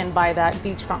then you can buy that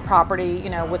beachfront property,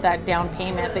 with that down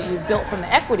payment that you built from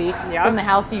the equity from the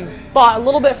house you bought a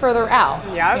little bit further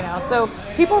out. So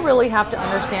people really have to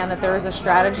understand that there is a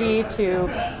strategy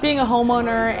to being a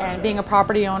homeowner and being a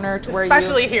property owner, to where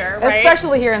especially here, right?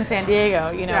 Especially here in San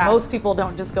Diego. Most people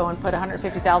don't just go and put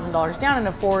 $150,000 down and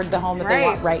afford the home that they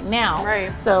want right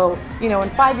now. So, in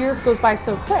 5 years goes by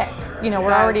so quick.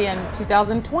 We're already in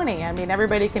 2020. I mean,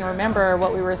 everybody can remember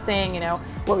what we were saying,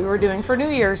 what we were doing for New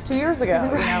Year's 2 years ago.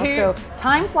 So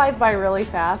time flies by really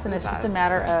fast, and it's just a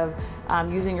matter of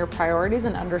using your priorities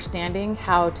and understanding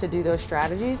how to do those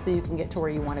strategies so you can get to where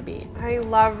you want to be. I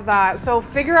love that. So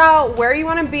figure out where you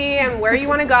want to be and where you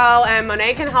want to go, and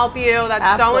Monet can help you.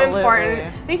 That's so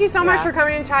important. Thank you so much for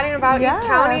coming and chatting about East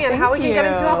County and how we can get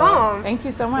into a home. Thank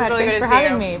you so much. Really Thanks for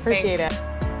having me. Appreciate it.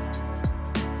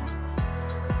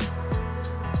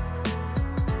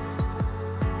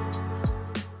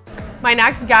 My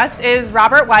next guest is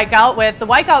Robert Weichelt with the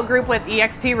Weichelt Group with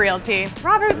eXp Realty.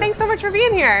 Robert, thanks so much for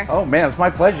being here. Oh man, it's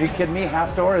my pleasure. You kidding me?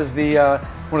 Half Door is the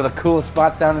one of the coolest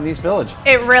spots down in East Village.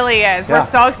 It really is. We're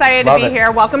so excited to be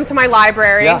here. Welcome to my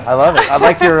library. Yeah, I love it. I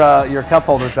like your cup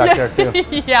holders back there too.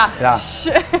 Yeah,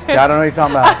 I don't know what you're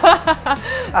talking about.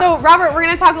 So Robert, we're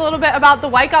going to talk a little bit about the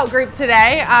Weichelt Group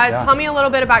today. Tell me a little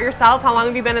bit about yourself. How long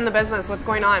have you been in the business? What's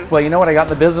going on? Well, you know what? I got in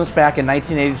the business back in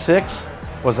 1986.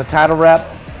 Was a title rep,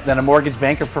 then a mortgage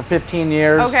banker for 15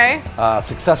 years. Okay.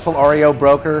 Successful REO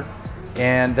broker,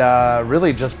 and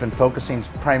really just been focusing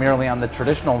primarily on the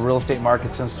traditional real estate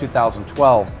market since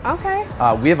 2012. Okay.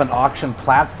 We have an auction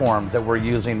platform that we're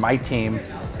using, my team,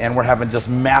 and we're having just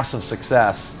massive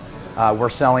success. We're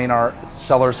selling our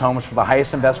sellers' homes for the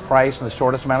highest and best price in the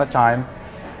shortest amount of time.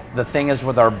 The thing is,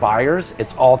 with our buyers,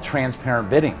 it's all transparent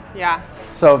bidding. Yeah.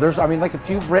 So like if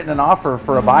you've written an offer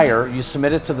for a buyer, you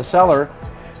submit it to the seller,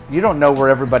 you don't know where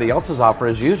everybody else's offer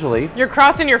is usually. You're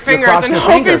crossing your fingers and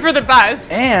hoping for the best.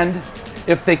 And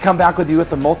if they come back with you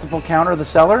with a multiple counter, the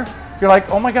seller, you're like,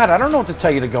 oh my God, I don't know what to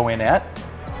tell you to go in at.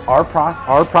 Our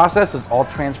process is all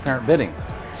transparent bidding.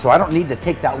 So I don't need to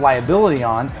take that liability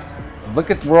on. Look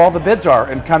at where all the bids are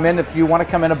and come in. If you want to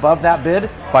come in above that bid,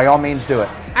 by all means do it.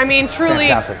 I mean, truly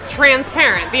Fantastic.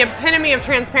 transparent. The epitome of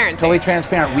transparency. Totally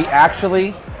transparent. We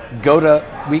actually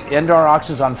we end our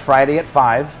auctions on Friday at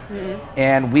 5,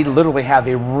 and we literally have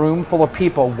a room full of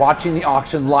people watching the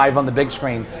auction live on the big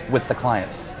screen with the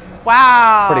clients.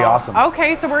 Wow. It's pretty awesome.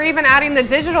 Okay, so we're even adding the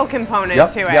digital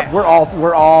component to it. Yep, we're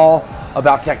all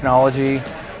about technology.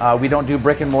 We don't do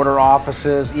brick and mortar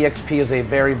offices. EXP is a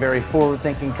very, very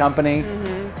forward-thinking company,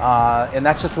 and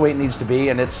that's just the way it needs to be.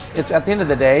 And it's at the end of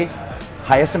the day,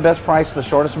 highest and best price, the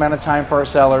shortest amount of time for our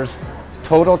sellers,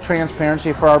 total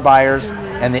transparency for our buyers,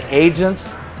 and the agents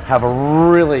have a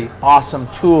really awesome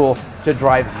tool to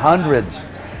drive hundreds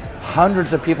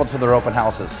of people to their open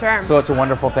houses. Sure. So it's a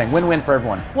wonderful thing. Win-win for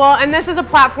everyone. Well, and this is a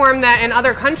platform that in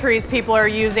other countries people are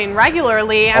using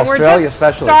regularly, and Australia we're just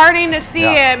especially. starting to see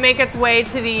it make its way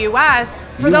to the U.S.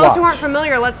 For You those who watch. aren't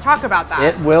familiar, let's talk about that.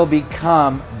 It will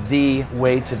become the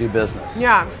way to do business.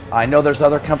 Yeah. I know there's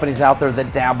other companies out there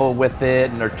that dabble with it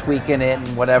and they're tweaking it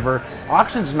and whatever.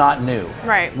 Auction's not new.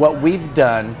 Right. What we've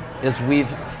done is we've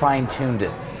fine-tuned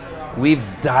it. We've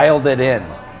dialed it in.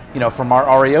 You know, from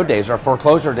our REO days, our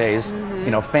foreclosure days,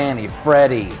 you know, Fannie,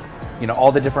 Freddie, you know,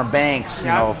 all the different banks, you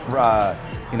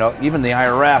know, even the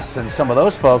IRS and some of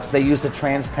those folks, they use a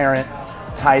transparent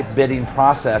type bidding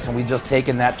process, and we've just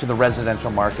taken that to the residential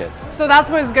market. So that's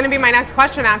what's going to be my next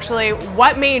question, actually.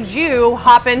 What made you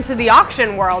hop into the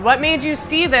auction world? What made you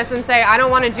see this and say, I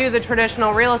don't want to do the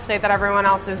traditional real estate that everyone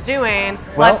else is doing,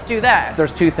 Well, let's do this?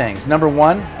 There's two things. Number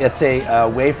one, it's a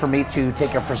way for me to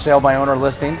take a for sale by owner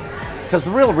listing. Because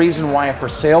the real reason why a for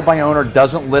sale by owner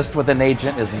doesn't list with an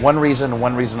agent is one reason and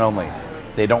one reason only.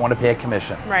 They don't want to pay a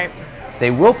commission. Right.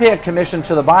 They will pay a commission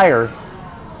to the buyer,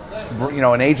 you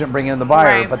know, an agent bringing in the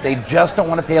buyer, Right. but they just don't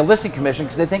want to pay a listing commission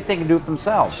because they think they can do it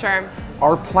themselves. Sure.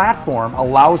 Our platform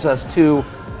allows us to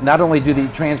not only do the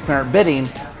transparent bidding,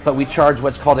 but we charge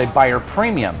what's called a buyer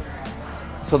premium.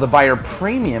 So the buyer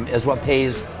premium is what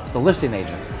pays the listing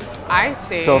agent. I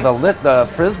see. So the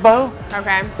FSBO,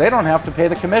 Okay. they don't have to pay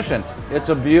the commission. It's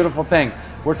a beautiful thing.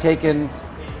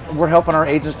 We're helping our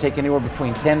agents take anywhere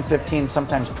between 10, 15,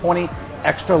 sometimes 20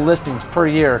 extra listings per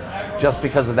year just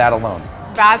because of that alone.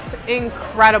 That's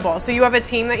incredible. So you have a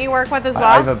team that you work with as well?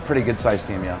 I have a pretty good sized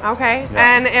team, yeah. Okay.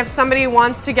 Yeah. And if somebody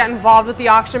wants to get involved with the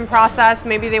auction process,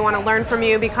 maybe they want to learn from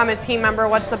you, become a team member,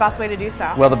 what's the best way to do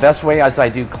so? Well, the best way is I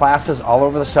do classes all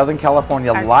over the Southern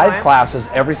California, Excellent. live classes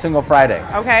every single Friday.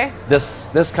 Okay.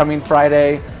 This coming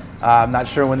Friday, I'm not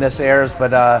sure when this airs,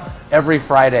 but every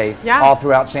Friday, Yeah. all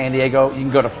throughout San Diego, you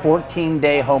can go to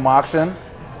 14-day home auction,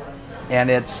 and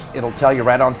it'll tell you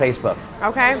right on Facebook.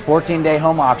 Okay. 14-day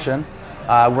home auction.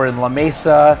 We're in La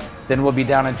Mesa, then we'll be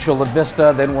down in Chula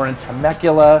Vista, then we're in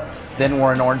Temecula, then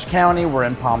we're in Orange County, we're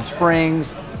in Palm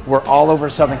Springs. We're all over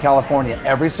Southern California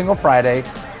every single Friday.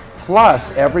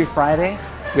 Plus, every Friday,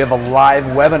 we have a live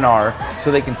webinar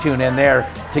so they can tune in there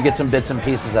to get some bits and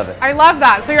pieces of it. I love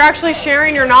that. So you're actually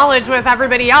sharing your knowledge with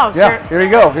everybody else. Yeah, here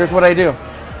you go. Here's what I do.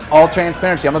 All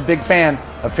transparency. I'm a big fan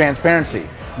of transparency.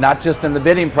 Not just in the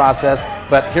bidding process,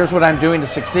 but here's what I'm doing to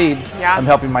succeed. Yeah. I'm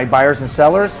helping my buyers and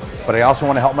sellers, but I also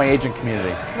want to help my agent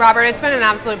community. Robert, it's been an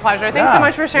absolute pleasure. Thanks Yeah. so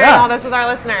much for sharing Yeah. all this with our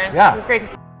listeners. Yeah. It was great to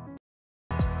see.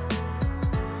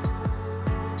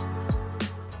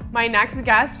 My next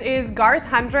guest is Garth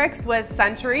Hendricks with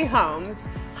Century Homes.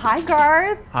 Hi,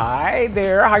 Garth. Hi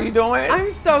there, how you doing?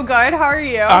 I'm so good. How are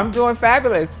you? I'm doing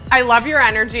fabulous. I love your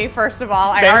energy, first of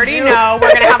all. I Thank already you. know we're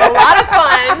going to have a lot of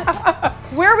fun.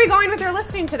 Where are we going with your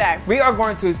listing today? We are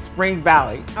going to Spring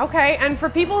Valley. Okay, and for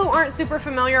people who aren't super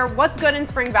familiar, what's good in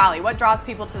Spring Valley? What draws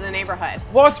people to the neighborhood?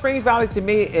 Well, Spring Valley to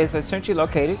me is centrally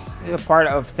located, a part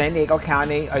of San Diego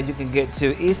County. You can get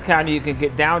to East County, you can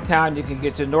get downtown, you can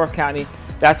get to North County.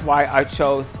 That's why I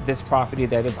chose this property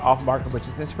that is off market, which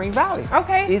is in Spring Valley.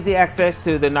 Okay. Easy access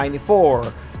to the 94,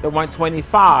 the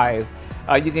 125.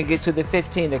 You can get to the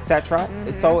 15, etc.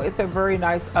 So it's a very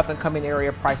nice up and coming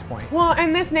area price point. Well,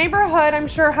 and this neighborhood, I'm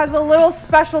sure, has a little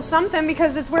special something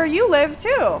because it's where you live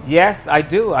too. Yes, I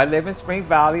do. I live in Spring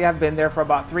Valley. I've been there for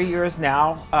about 3 years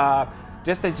now.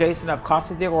 Just adjacent of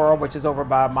Costa de Oro, which is over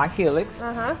by my Helix.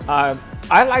 I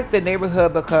like the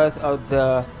neighborhood because of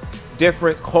the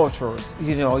different cultures.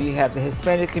 You know, you have the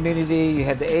Hispanic community, you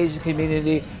have the Asian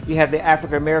community, you have the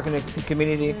African American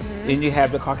community, and you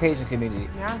have the Caucasian community.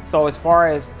 Yeah. So as far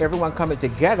as everyone coming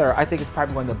together, I think it's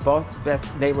probably one of the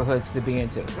best neighborhoods to be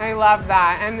into. I love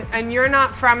that. And you're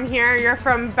not from here, you're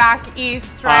from back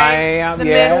east, right? I am, the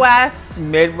yes. Midwest.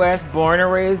 Midwest, born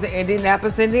and raised in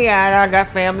Indianapolis, Indiana. I got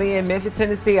family in Memphis,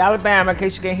 Tennessee, Alabama, in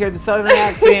case you can't hear the southern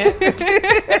accent.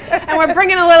 And we're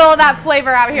bringing a little of that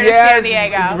flavor out here to San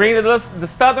Diego. Bring the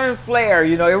southern flair.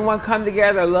 You know, everyone come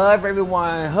together, love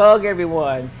everyone, hug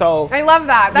everyone. So I love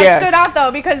that. That stood out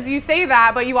though, because you say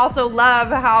that, but you also love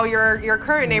how your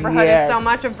current neighborhood is so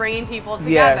much of bringing people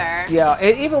together. Yeah,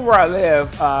 and even where I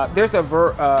live, there's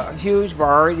a huge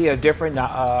variety of different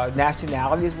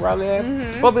nationalities where I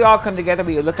live. But we all come together.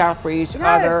 We look out for each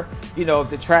other. You know, if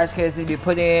the trash cans need to be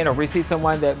put in, or we see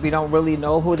someone that we don't really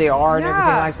know who they are and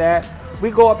everything like that, we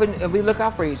go up and we look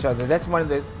out for each other. That's one of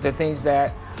the things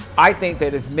that I think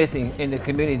that is missing in the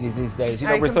communities these days. You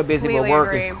know, we're so busy with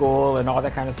work and school and all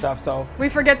that kind of stuff. So we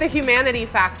forget the humanity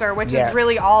factor, which is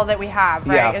really all that we have,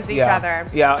 right? Is each other.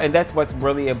 Yeah, and that's what's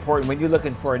really important. When you're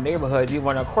looking for a neighborhood, you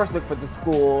want to, of course, look for the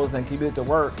schools and commute to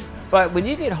work. But when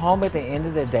you get home at the end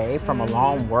of the day from a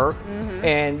long work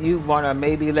and you want to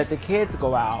maybe let the kids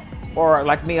go out, or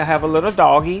like me, I have a little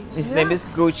doggy. His name is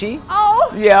Gucci. Oh.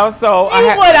 Yeah, so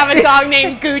you would have a dog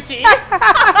named Gucci.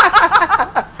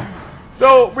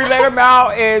 So we let him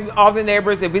out, and all the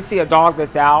neighbors, if we see a dog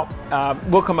that's out,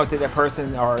 we'll come up to that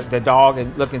person or the dog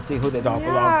and look and see who the dog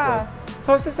belongs to.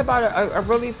 So it's just about a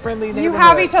really friendly neighborhood. You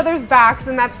have each other's backs,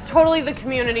 and that's totally the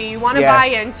community you want to buy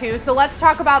into. So let's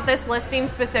talk about this listing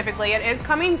specifically. It is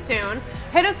coming soon.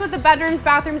 Hit us with the bedrooms,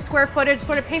 bathrooms, square footage,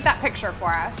 sort of paint that picture for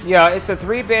us. Yeah, it's a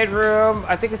 3-bedroom.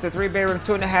 I think it's a 3-bedroom,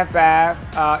 2.5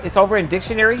 bath. It's over in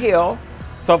Dictionary Hill.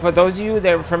 So for those of you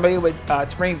that are familiar with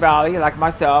Spring Valley, like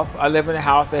myself, I live in a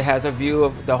house that has a view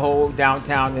of the whole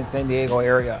downtown and San Diego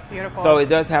area. Beautiful. So it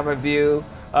does have a view.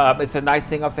 It's a nice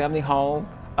single-family home.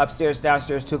 Upstairs,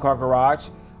 downstairs, 2-car garage.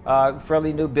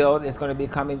 Fairly new build. It's going to be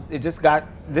coming. It just got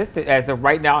listed as of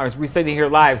right now, as we're sitting here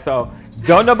live. So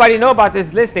don't nobody know about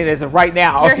this listing as of right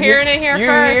now. You're hearing it here first.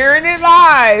 You're hearing it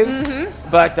live.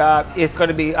 But it's going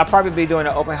to be, I'll probably be doing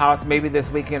an open house maybe this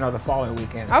weekend or the following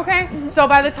weekend. Okay, so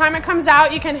by the time it comes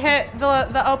out, you can hit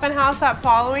the open house that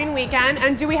following weekend.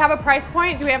 And do we have a price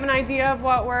point? Do we have an idea of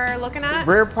what we're looking at?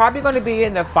 We're probably going to be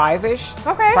in the 5-ish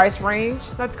price range.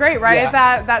 That's great, right?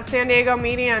 At that San Diego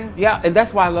median. Yeah, and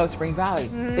that's why I love Spring Valley.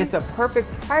 It's a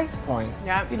perfect price point.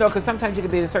 Yeah. You know, because sometimes you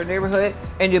can be in a certain neighborhood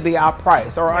and you'll be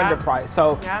outpriced or underpriced.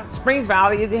 So Spring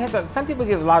Valley, it has some people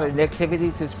give a lot of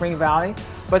negativity to Spring Valley,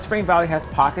 but Spring Valley has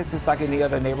pockets just like any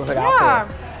other neighborhood out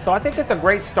there. So I think it's a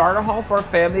great starter home for a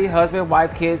family, husband,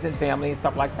 wife, kids, and family, and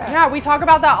stuff like that. Yeah, we talk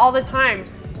about that all the time.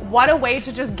 What a way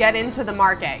to just get into the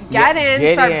market. Get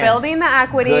in, start building the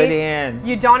equity. Get in.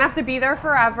 You don't have to be there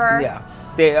forever. Yeah.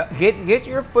 Get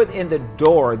your foot in the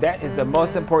door. That is the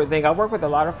most important thing. I work with a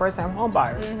lot of first-time home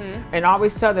buyers, and I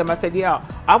always tell them, I said, yeah,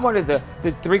 I wanted the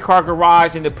 3-car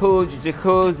garage and the pool, the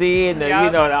jacuzzi, and the, you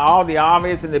know, all the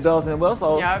amenities and the bells and the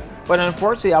whistles. But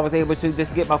unfortunately, I was able to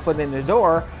just get my foot in the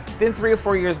door. Then 3 or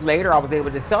 4 years later, I was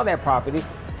able to sell that property,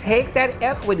 take that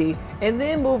equity, and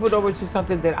then move it over to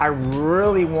something that I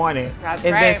really wanted.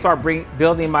 Then start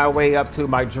building my way up to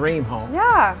my dream home.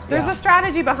 Yeah, there's a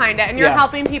strategy behind it, and you're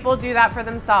helping people do that for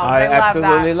themselves. I love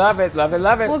absolutely love it, love it,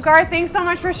 love it. Well, Garth, thanks so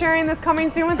much for sharing this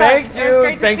coming soon with us. Thank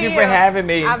you. Thank you for having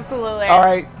me. Absolutely. All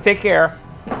right, take care.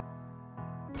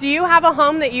 Do you have a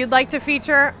home that you'd like to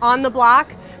feature on the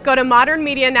block? Go to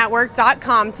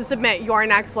modernmedianetwork.com to submit your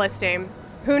next listing.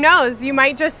 Who knows, you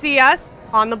might just see us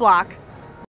on the block.